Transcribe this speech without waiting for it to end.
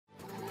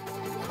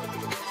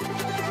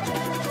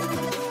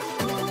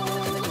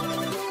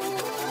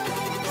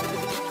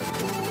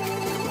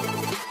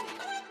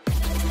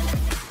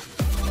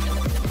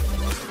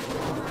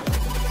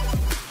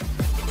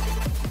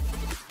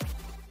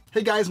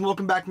Hey guys, and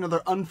welcome back to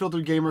another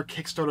Unfiltered Gamer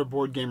Kickstarter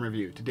board game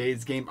review.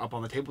 Today's game up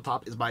on the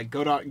tabletop is by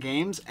Godot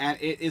Games,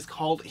 and it is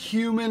called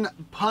Human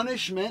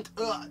Punishment,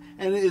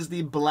 and it is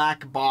the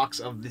black box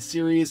of the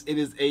series. It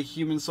is a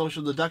human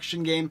social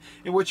deduction game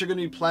in which you're going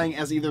to be playing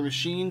as either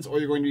machines or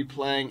you're going to be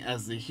playing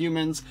as the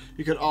humans.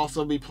 You could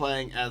also be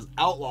playing as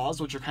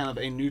outlaws, which are kind of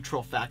a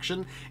neutral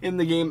faction. In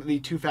the game, the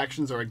two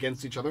factions are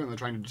against each other and they're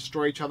trying to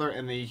destroy each other,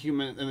 and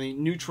the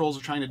neutrals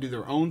are trying to do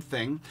their own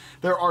thing.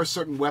 There are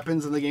certain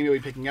weapons in the game you'll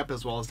be picking up,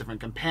 as well as different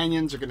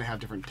companions. You're going to have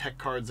different tech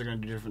cards. They're going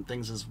to do different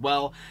things as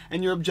well.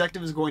 And your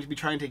objective is going to be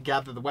trying to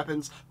gather the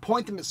weapons,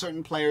 point them at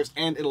certain players,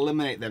 and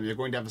eliminate them. You're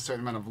going to have a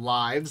certain amount of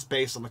lives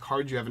based on the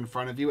cards you have in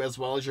front of you, as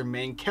well as your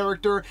main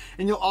character.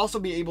 And you'll also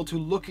be able to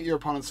look at your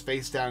opponent's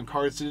face-down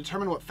cards to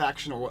determine what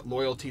faction or what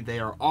loyalty they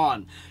are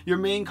on. Your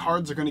main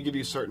cards are going to give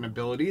you certain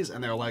abilities,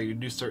 and they'll allow you to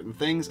do certain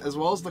things, as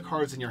well as the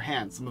cards in your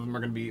hand. Some of them are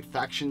going to be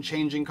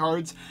faction-changing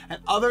cards,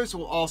 and others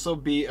will also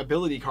be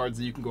ability cards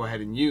that you can go ahead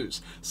and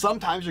use.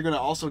 Sometimes you're going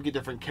to also get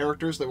different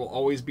characters that will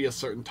always be a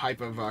certain type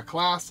of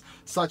class,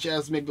 such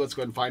as, maybe let's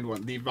go ahead and find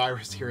one. The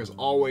virus here is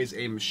always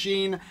a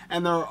machine,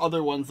 and there are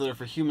other ones that are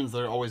for humans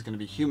that are always going to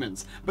be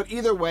humans. But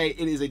either way,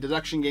 it is a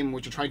deduction game in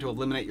which you're trying to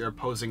eliminate your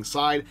opposing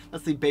side.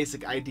 That's the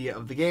basic idea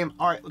of the game.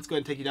 Alright, let's go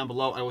ahead and take you down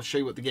below. I will show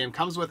you what the game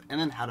comes with and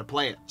then how to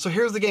play it. So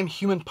here's the game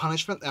Human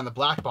Punishment and the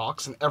black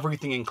box and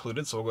everything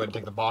included. So we'll go ahead and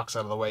take the box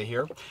out of the way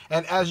here.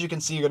 And as you can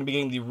see, you're going to be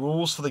getting the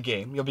rules for the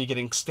game. You'll be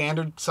getting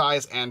standard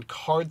size and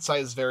card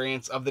size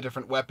variants of the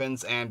different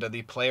weapons and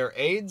the player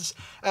aids,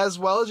 as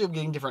well as you'll be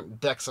getting different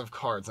decks of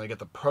cards. Now you get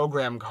the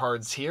program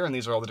cards here, and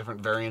these are all the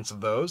different variants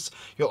of those.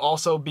 You'll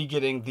also be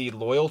getting the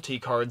loyalty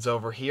cards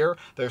over here.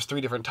 There's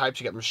three different types.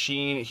 You get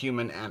machine,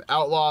 human, and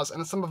outlaws,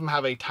 and some of them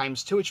have a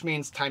 ×2, which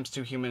means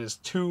 ×2 human is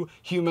 2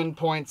 human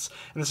points,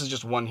 and this is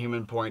just 1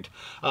 human point.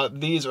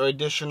 These are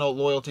additional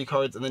loyalty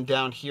cards, and then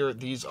down here,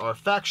 these are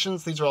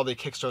factions. These are all the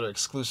Kickstarter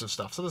exclusive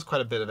stuff, so there's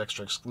quite a bit of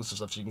extra exclusive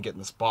stuff you can get in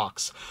this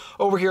box.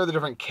 Over here are the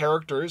different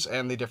characters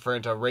and the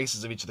different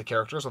races of each of the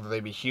characters, whether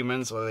they be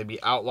humans, whether they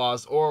be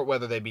outlaws, or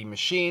whether they be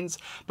machines.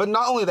 But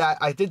not only that,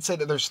 I did say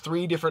that there's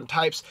 3 different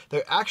types.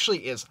 There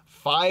actually is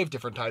 5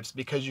 different types,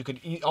 because you could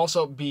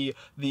also be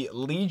the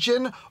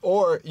Legion,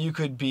 or you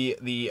could be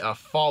the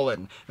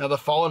Fallen. Now the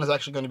Fallen is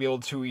actually going to be able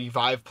to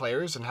revive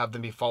players and have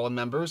them be Fallen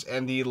members,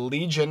 and the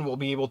Legion will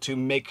be able to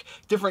make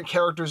different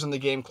characters in the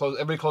game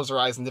everybody close their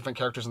eyes, and different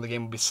characters in the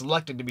game will be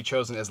selected to be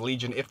chosen as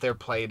Legion if they're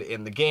played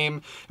in the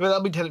game. But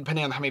that'll be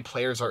depending on how many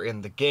players are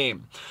in the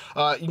game.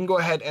 You can go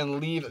ahead and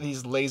leave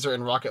these laser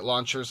and rocket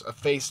launchers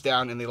face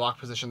down in the lock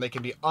position. They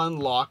can be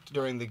unlocked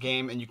during the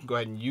game, and you can go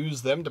ahead and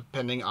use them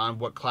depending on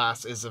what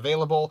class is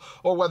available,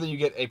 or whether you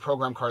get a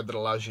program card that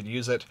allows you to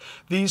use it.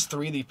 These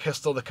 3, the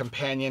pistol, the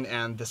companion,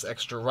 and this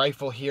extra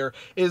rifle here,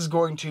 is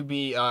going to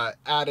be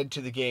added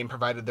to the game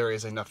provided there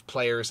is enough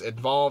players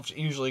involved.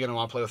 Usually going to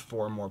want to play with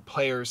 4 or more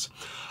players.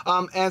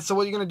 And so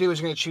what you're going to do is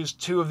you're going to choose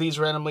 2 of these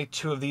randomly,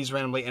 2 of these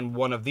randomly, and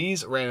 1 of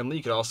these randomly.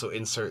 You could also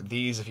insert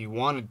these if you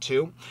wanted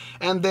to.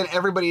 And then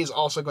everybody is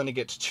also going to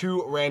get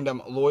 2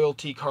 random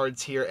loyalty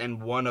cards here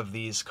and 1 of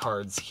these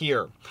cards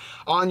here.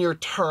 On your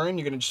turn,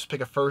 you're going to just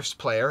pick a first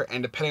player,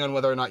 and depending on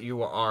whether or not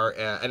you are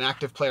an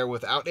active player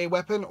without a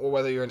weapon, or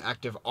whether you're an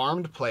active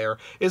armed player,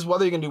 is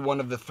whether you can do one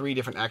of the 3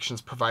 different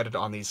actions provided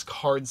on these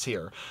cards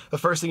here. The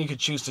first thing you could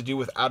choose to do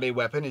without a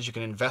weapon is you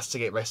can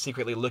investigate by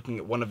secretly looking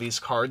at one of these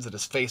cards that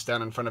is face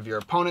down in front of your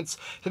opponents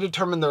to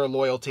determine their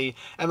loyalty.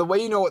 And the way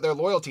you know what their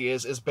loyalty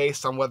is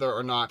based on whether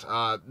or not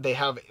they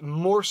have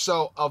more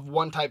so of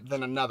one type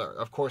than another.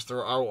 Of course,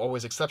 there are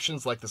always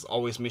exceptions, like this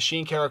always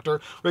machine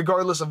character.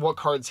 Regardless of what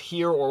cards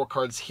here or what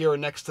cards here are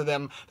next to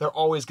them, they're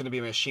always going to be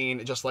a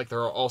machine, just like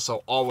there are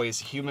also always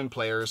human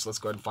players. Let's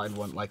go ahead and find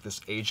one like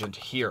this agent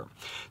here.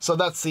 So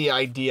that's the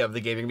idea of the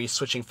game. You're going to be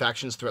switching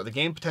factions throughout the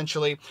game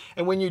potentially,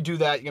 and when you do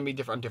that, you're going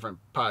to be on different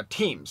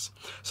teams.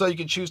 So you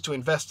can choose to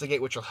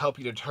investigate, which will help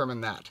you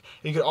determine that.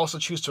 You could also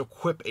choose to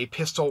equip a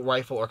pistol,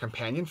 rifle, or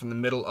companion from the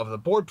middle of the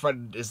board,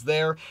 provided it is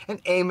there,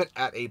 and aim it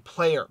at a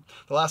player.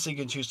 The last thing you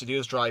can choose to do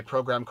is draw a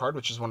program card,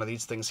 which is one of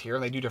these things here,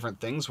 and they do different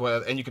things,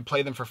 and you can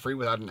play them for free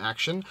without an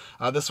action.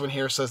 This one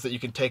here says that you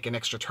can take an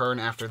extra turn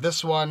after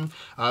this one.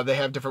 They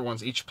have different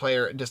ones. Each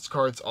player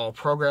discards all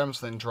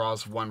programs, then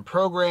draws 1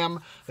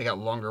 program. They got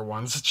longer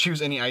ones.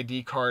 Choose any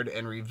ID card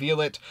and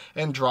reveal it,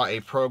 and draw a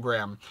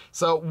program.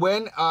 So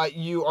when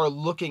you are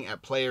looking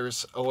at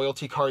players'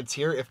 loyalty cards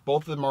here, if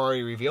both of them are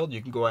already revealed,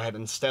 you can go ahead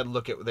and instead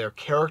look at their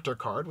character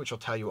card, which will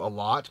tell you a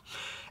lot.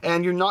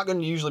 And you're not going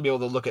to usually be able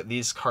to look at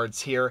these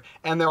cards here.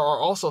 And there are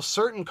also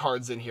certain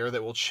cards in here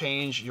that will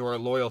change your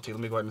loyalty.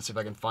 Let me go ahead and see if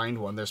I can find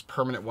one. There's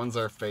permanent ones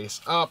that are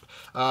face up,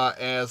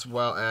 as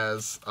well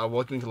as, well,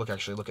 we can look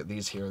at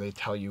these here. They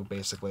tell you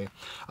basically.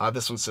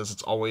 This one says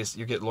it's always,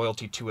 you get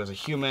loyalty 2 as a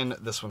human.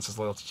 This one says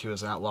loyalty 2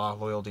 as an outlaw,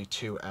 loyalty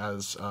 2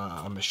 as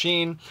a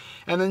machine.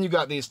 And then you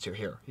got these 2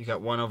 here. You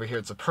got one over here,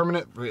 it's a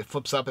permanent. It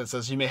flips up, it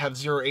says you may have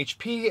 0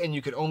 HP, and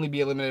you could only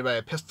be eliminated by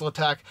a pistol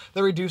attack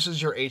that reduces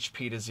your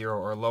HP to 0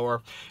 or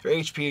lower. Your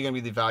HP is going to be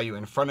the value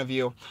in front of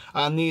you.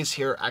 On these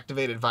here,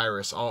 activated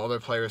virus. All other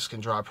players can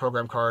draw a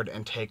program card card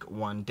and take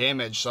 1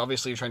 damage. So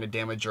obviously you're trying to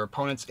damage your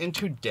opponents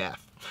into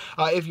death.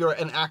 If you're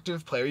an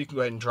active player, you can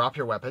go ahead and drop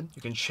your weapon.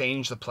 You can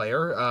change the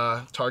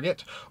player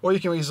target, or you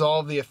can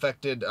resolve the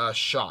affected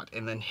shot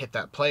and then hit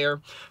that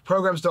player.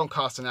 Programs don't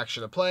cost an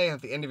action to play, and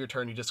at the end of your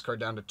turn, you discard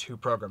down to 2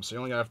 programs. So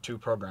you're only going to have 2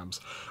 programs.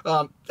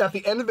 At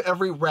the end of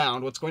every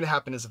round, what's going to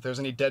happen is if there's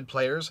any dead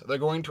players, they're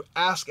going to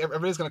ask,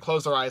 everybody's going to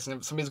close their eyes, and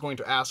if somebody's going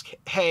to ask,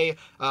 hey,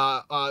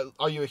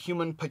 are you a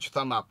human? Put your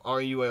thumb up.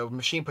 Are you a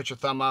machine? Put your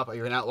thumb up. Are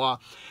you an outlaw?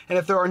 And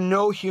if there are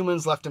no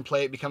humans left in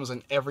play, it becomes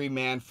an every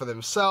man for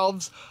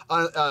themselves.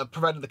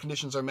 Provided the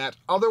conditions are met.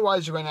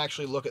 Otherwise, you're going to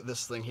actually look at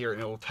this thing here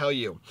and it will tell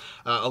you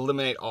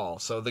eliminate all.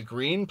 So the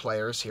green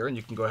players here, and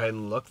you can go ahead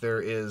and look,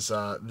 there is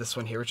this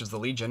one here, which is the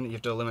Legion. You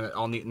have to eliminate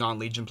all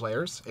non-Legion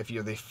players. If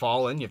you're the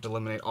Fallen, you have to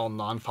eliminate all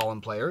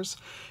non-Fallen players.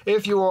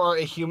 If you are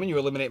a human, you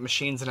eliminate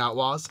machines and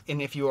outlaws. And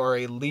if you are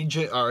a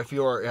Legion, or if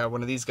you are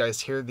one of these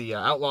guys here, the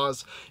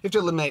outlaws, you have to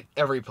eliminate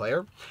every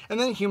player. And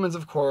then humans,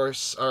 of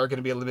course, are going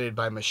to be eliminated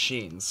by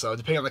machines. So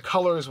depending on the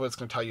colors, what it's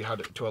going to tell you how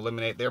to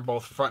eliminate. They're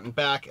both front and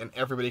back, and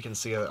everybody can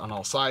see it on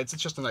all sides.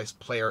 It's just a nice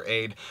player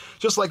aid.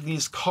 Just like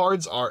these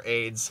cards are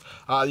aids,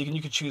 you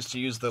can choose to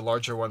use the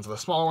larger ones or the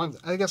smaller ones.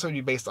 I guess it would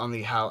be based on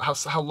the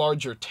how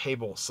large your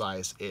table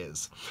size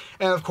is.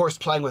 And of course,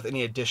 playing with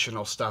any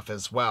additional stuff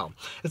as well.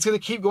 It's going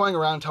to keep going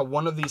around until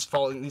one of these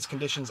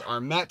conditions are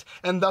met,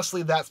 and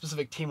thusly that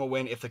specific team will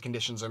win if the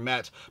conditions are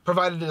met,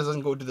 provided it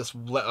doesn't go to this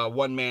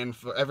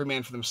every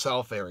man for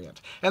themselves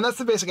variant. And that's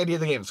the basic idea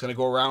of the game. It's going to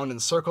go around in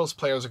circles.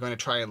 Players are going to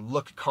try and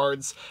look at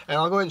cards, and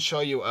I'll go ahead and show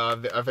you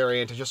a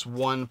variant of just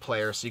one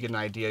player so you get an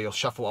idea. You'll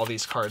shuffle all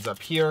these cards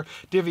up here,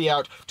 divvy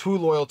out 2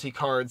 loyalty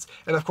cards,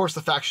 and of course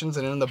the factions,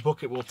 and in the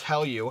book it will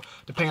tell you,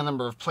 depending on the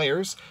number of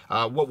players,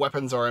 what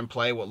weapons are in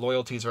play, what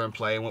loyalties are in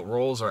play, and what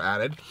roles are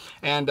added.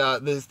 And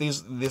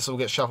this will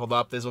get shuffled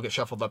up, this will get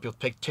shuffled up. You'll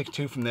take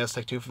 2 from this,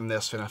 take 2 from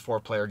this in a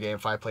 4-player game,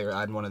 5-player,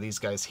 add one of these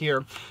guys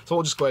here. So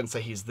we'll just go ahead and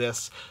say he's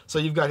this. So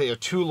you've got your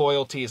 2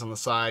 loyalties on the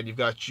side, you've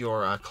got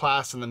your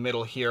class in the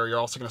middle here. You're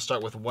also going to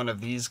start with one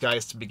of these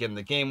guys to begin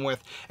the game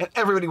with, and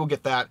everybody will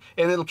get that,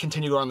 and it'll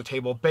continue to go on the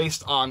table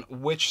based on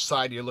which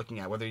side you're looking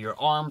at, whether you're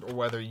armed or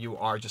whether you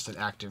are just an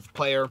active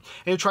player, and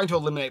you're trying to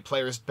eliminate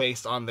players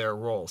based on their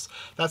roles.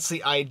 That's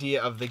the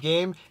idea of the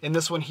game. In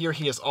this one here,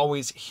 he is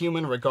always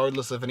human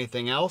regardless of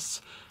anything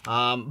else.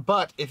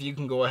 But if you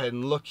can go ahead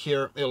and look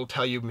here, it'll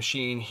tell you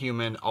machine,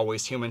 human,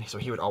 always human, so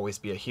he would always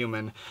be a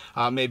human.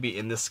 Maybe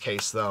in this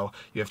case, though,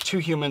 you have 2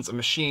 humans, a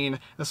machine.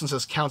 This one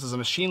says counts as a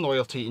machine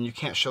loyalty, and you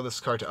can't show this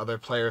card to other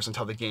players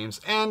until the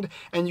game's end,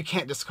 and you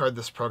can't discard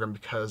this program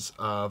because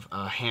of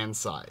hand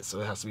size, so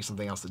it has to be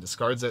something else that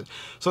discards it.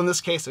 So in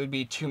this case, it would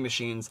be 2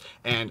 machines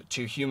and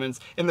 2 humans.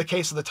 In the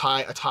case of the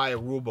tie, a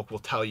rulebook will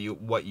tell you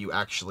what you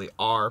actually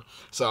are.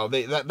 So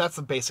that's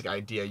the basic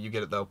idea. You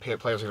get it, though.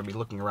 Players are going to be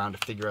looking around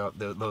to figure out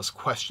those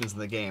questions in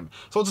the game.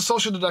 So it's a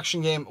social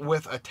deduction game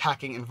with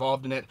attacking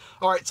involved in it.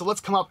 Alright, so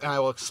let's come up and I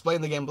will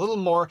explain the game a little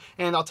more,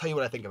 and I'll tell you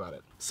what I think about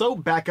it. So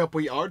back up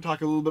we are,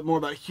 talking a little bit more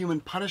about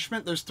human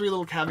punishment. There's 3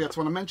 little caveats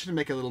I want to mention to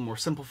make it a little more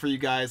simple for you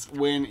guys.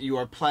 When you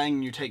are playing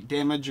and you take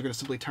damage, you're going to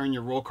simply turn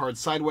your roll card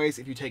sideways.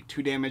 If you take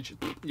 2 damage,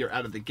 you're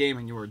out of the game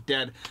and you are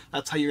dead.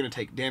 That's how you're going to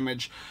take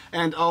damage.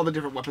 And all the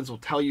different weapons will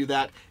tell you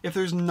that. If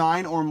there's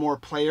 9 or more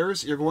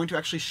players, you're going to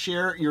actually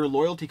share your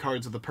loyalty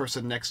cards with the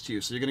person next to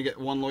you. So you're going to get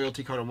 1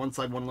 loyalty card on one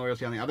side, 1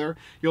 loyalty on the other.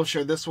 You'll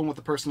share this one with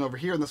the person over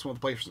here and this one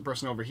with the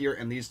person over here,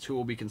 and these 2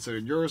 will be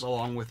considered yours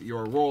along with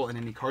your roll and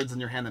any cards in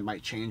your hand that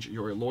might change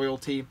your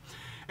loyalty.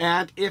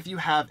 And if you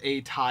have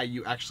a tie,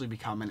 you actually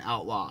become an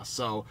outlaw.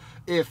 So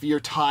if you're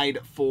tied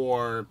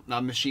for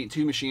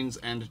 2 machines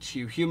and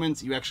 2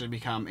 humans, you actually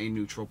become a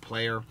neutral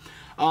player.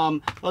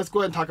 Let's go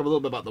ahead and talk a little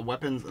bit about the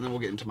weapons, and then we'll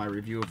get into my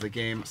review of the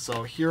game.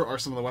 So here are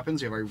some of the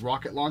weapons. You have a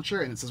rocket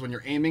launcher, and it says when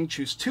you're aiming,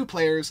 choose 2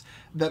 players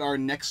that are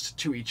next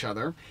to each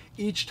other.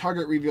 Each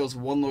target reveals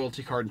 1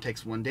 loyalty card and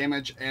takes 1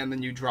 damage, and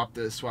then you drop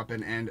this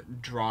weapon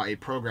and draw a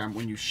program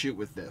when you shoot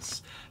with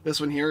this. This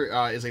one here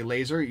is a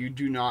laser. You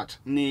do not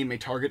name a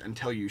target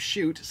until you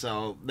shoot,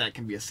 so that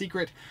can be a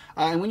secret.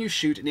 And when you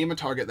shoot, name a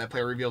target. That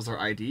player reveals their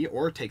ID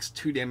or takes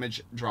 2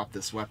 damage, drop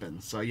this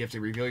weapon. So you have to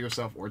reveal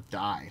yourself or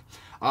die.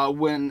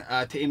 When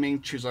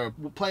aiming, choose a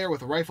player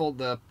with a rifle.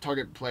 The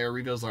target player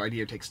reveals their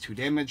ID or takes 2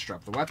 damage,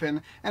 drop the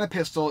weapon, and a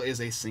pistol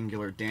is a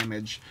singular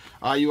damage.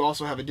 You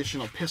also have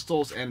additional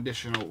pistols and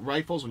additional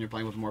rifles when you're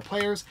playing with more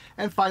players.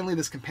 And finally,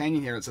 this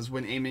companion here, it says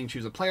when aiming,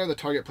 choose a player. The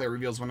target player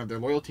reveals one of their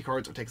loyalty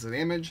cards or takes a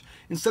damage.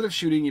 Instead of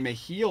shooting, you may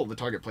heal the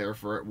target player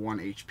for 1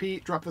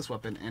 HP, drop this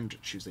weapon,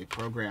 and choose a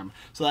program.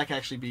 So that can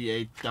actually be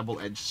a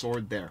double-edged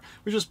sword there,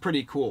 which is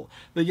pretty cool.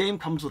 The game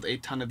comes with a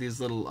ton of these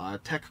little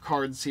tech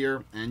cards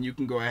here, and you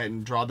can go ahead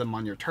and draw them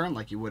on your turn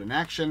like you would in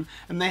action,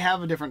 and they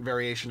have a different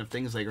variation of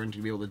things they're going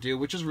to be able to do,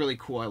 which is really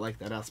cool. I like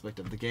that aspect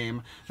of the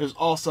game. There's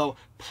also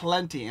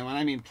plenty, and when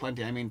I mean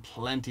plenty, I mean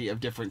plenty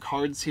of different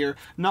cards here,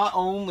 not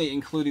only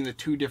including the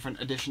 2 different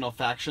additional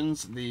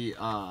factions, the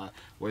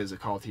what is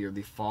it called here,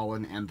 the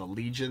Fallen and the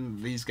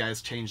Legion. These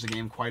guys change the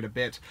game quite a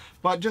bit,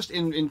 but just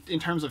in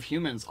terms of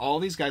humans, all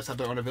these guys have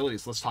their own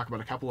abilities. Let's talk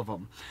about a couple of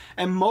them.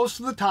 And most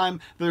of the time,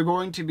 they're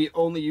going to be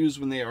only used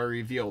when they are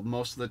revealed.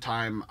 Most of the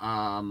time,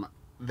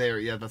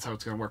 yeah, that's how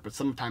it's going to work, but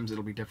sometimes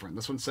it'll be different.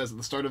 This one says at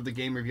the start of the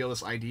game, reveal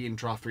this ID and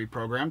draw 3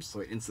 programs, so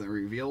it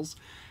instantly reveals.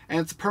 And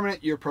it's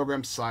permanent. Your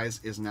program size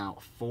is now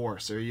 4.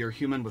 So you're a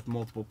human with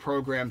multiple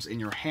programs in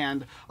your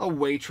hand. A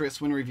waitress,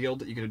 when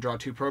revealed, you get to draw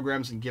 2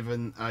 programs and give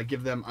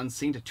them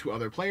unseen to 2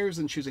 other players,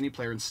 and choose any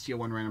player and steal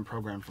 1 random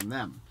program from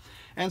them.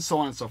 And so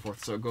on and so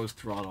forth. So it goes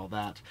throughout all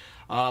that.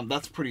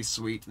 That's pretty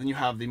sweet. Then you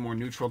have the more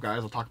neutral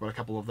guys. I'll talk about a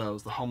couple of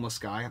those. The homeless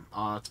guy.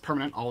 It's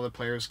permanent. All the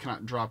players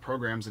cannot draw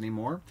programs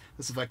anymore.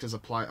 This effect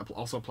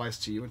also applies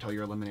to you until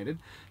you're eliminated.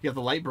 You have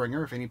the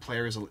Lightbringer. If any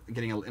player is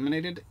getting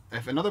eliminated,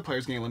 if another player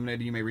is getting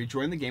eliminated, you may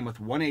rejoin the game with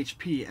 1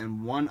 HP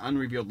and 1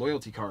 unrevealed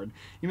loyalty card.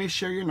 You may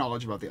share your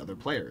knowledge about the other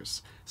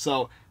players.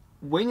 So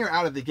when you're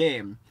out of the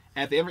game,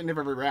 at the end of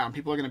every round,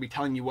 people are going to be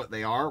telling you what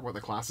they are, what the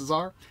classes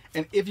are,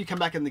 and if you come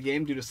back in the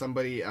game due to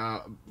somebody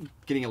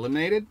getting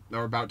eliminated,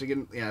 or about to get,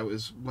 it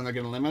was when they're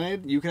getting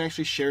eliminated, you can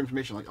actually share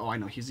information like, oh, I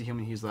know he's a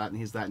human, he's that, and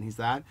he's that, and he's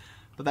that.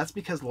 But that's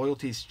because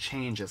loyalties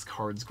change as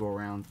cards go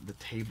around the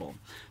table.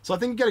 So I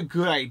think you get a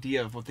good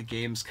idea of what the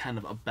game's kind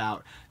of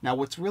about. Now,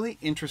 what's really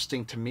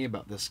interesting to me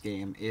about this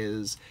game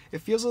is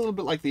it feels a little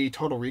bit like the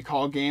Total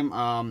Recall game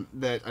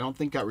that I don't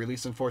think got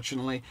released,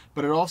 unfortunately,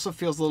 but it also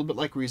feels a little bit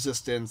like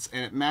Resistance,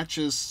 and it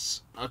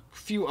matches a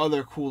few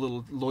other cool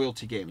little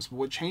loyalty games. But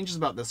what changes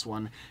about this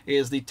one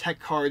is the tech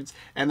cards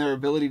and their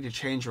ability to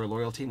change your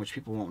loyalty, which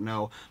people won't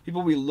know.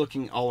 People will be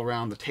looking all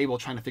around the table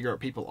trying to figure out what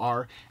people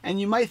are,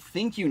 and you might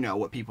think you know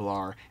what people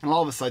are, and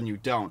all of a sudden you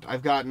don't.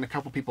 I've gotten a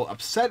couple people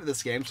upset at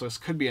this game, so this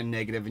could be a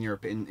negative in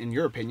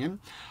your opinion,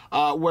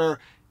 where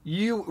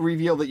you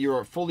reveal that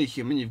you're fully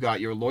human. You've got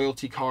your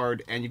loyalty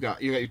card, and you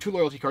got your 2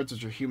 loyalty cards,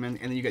 which are human,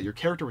 and then you got your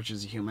character, which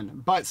is a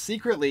human. But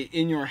secretly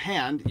in your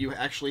hand, you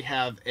actually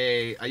have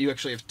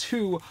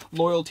 2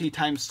 loyalty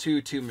times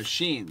 2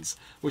 machines,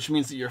 which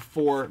means that you're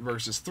 4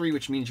 versus 3,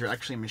 which means you're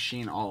actually a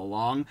machine all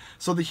along.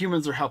 So the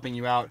humans are helping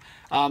you out.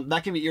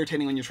 That can be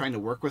irritating when you're trying to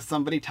work with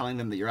somebody, telling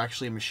them that you're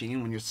actually a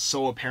machine when you're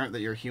so apparent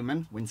that you're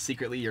human, when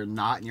secretly you're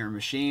not and you're a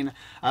machine.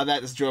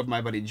 That just drove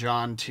my buddy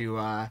John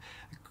to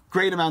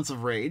great amounts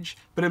of rage,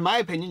 but in my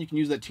opinion, you can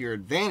use that to your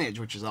advantage,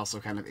 which is also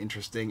kind of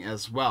interesting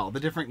as well.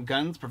 The different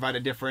guns provide a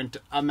different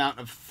amount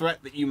of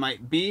threat that you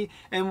might be,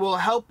 and will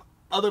help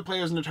other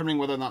players in determining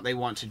whether or not they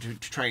want to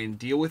try and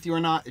deal with you or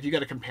not. If you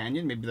got a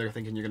companion, maybe they're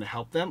thinking you're going to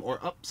help them, or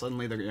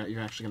suddenly you're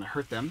actually going to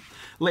hurt them.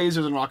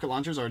 Lasers and rocket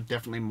launchers are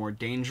definitely more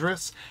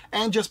dangerous,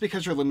 and just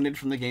because you're eliminated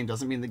from the game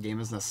doesn't mean the game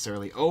is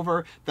necessarily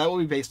over. That will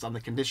be based on the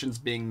conditions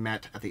being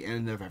met at the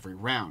end of every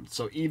round.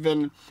 So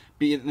even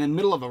be in the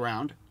middle of a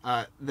round,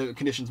 the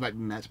conditions might be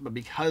met, but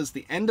because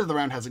the end of the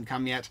round hasn't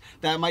come yet,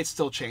 that might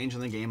still change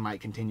and the game might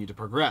continue to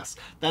progress.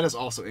 That is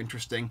also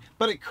interesting,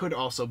 but it could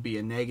also be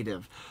a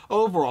negative.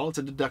 Overall, it's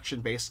a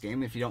deduction-based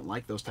game. If you don't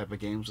like those type of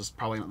games, it's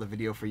probably not the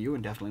video for you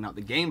and definitely not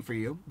the game for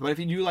you. But if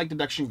you do like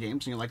deduction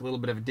games and you like a little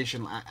bit of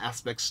additional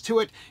aspects to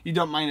it, you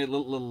don't mind a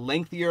little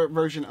lengthier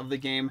version of the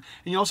game,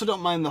 and you also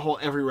don't mind the whole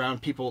every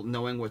round people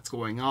knowing what's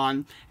going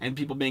on and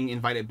people being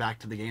invited back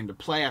to the game to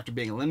play after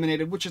being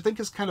eliminated, which I think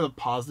is kind of a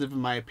positive in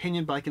my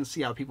opinion, but I can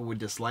see how people would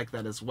dislike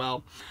that as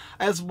well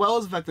as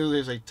the fact that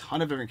there's a ton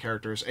of different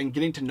characters, and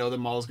getting to know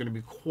them all is going to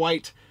be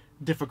quite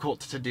difficult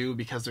to do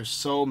because there's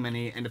so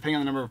many, and depending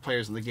on the number of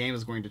players in the game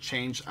is going to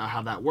change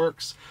how that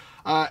works.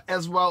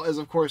 As well as,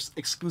 of course,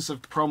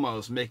 exclusive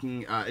promos,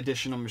 making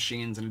additional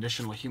machines and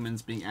additional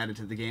humans being added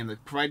to the game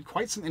that provide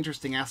quite some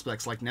interesting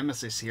aspects, like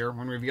Nemesis here.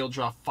 When revealed,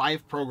 draw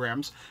 5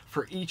 programs.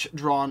 For each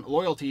drawn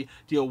loyalty,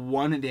 deal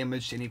 1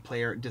 damage to any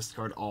player,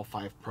 discard all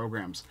 5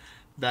 programs.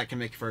 That can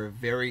make for a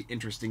very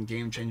interesting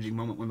game-changing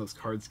moment when those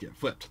cards get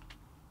flipped.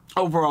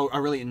 Overall, I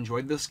really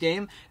enjoyed this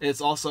game. It's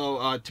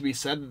also to be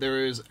said that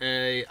there is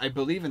I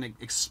believe, an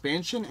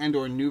expansion and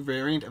or new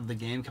variant of the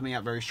game coming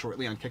out very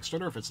shortly on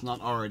Kickstarter if it's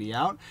not already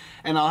out.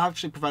 And I'll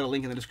actually provide a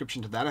link in the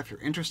description to that if you're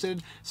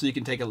interested, so you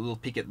can take a little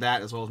peek at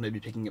that as well as maybe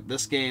picking up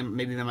this game.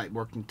 Maybe they might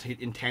work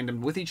in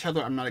tandem with each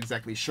other. I'm not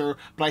exactly sure,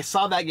 but I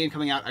saw that game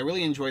coming out. I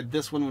really enjoyed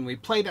this one when we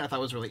played it. I thought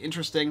it was really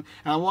interesting,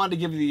 and I wanted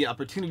to give you the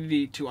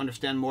opportunity to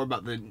understand more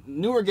about the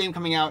newer game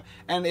coming out,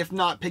 and if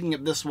not, picking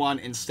up this one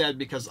instead,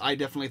 because I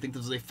definitely think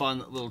this is a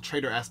fun little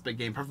trader aspect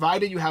game,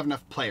 provided you have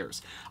enough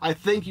players. I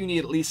think you need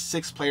at least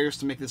 6 players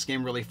to make this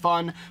game really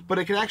fun, but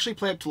it can actually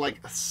play up to like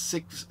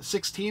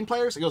 16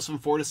 players. It goes from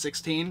 4 to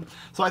 16.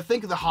 So I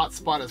think the hot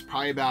spot is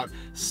probably about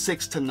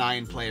 6 to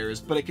 9 players,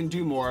 but it can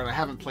do more, and I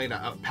haven't played it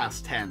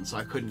past 10, so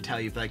I couldn't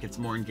tell you if that gets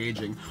more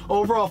engaging.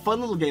 Overall,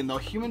 fun little game though.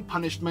 Human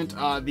Punishment,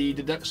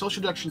 the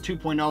Social Deduction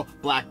 2.0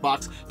 Black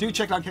Box. Do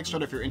check it on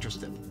Kickstarter if you're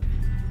interested.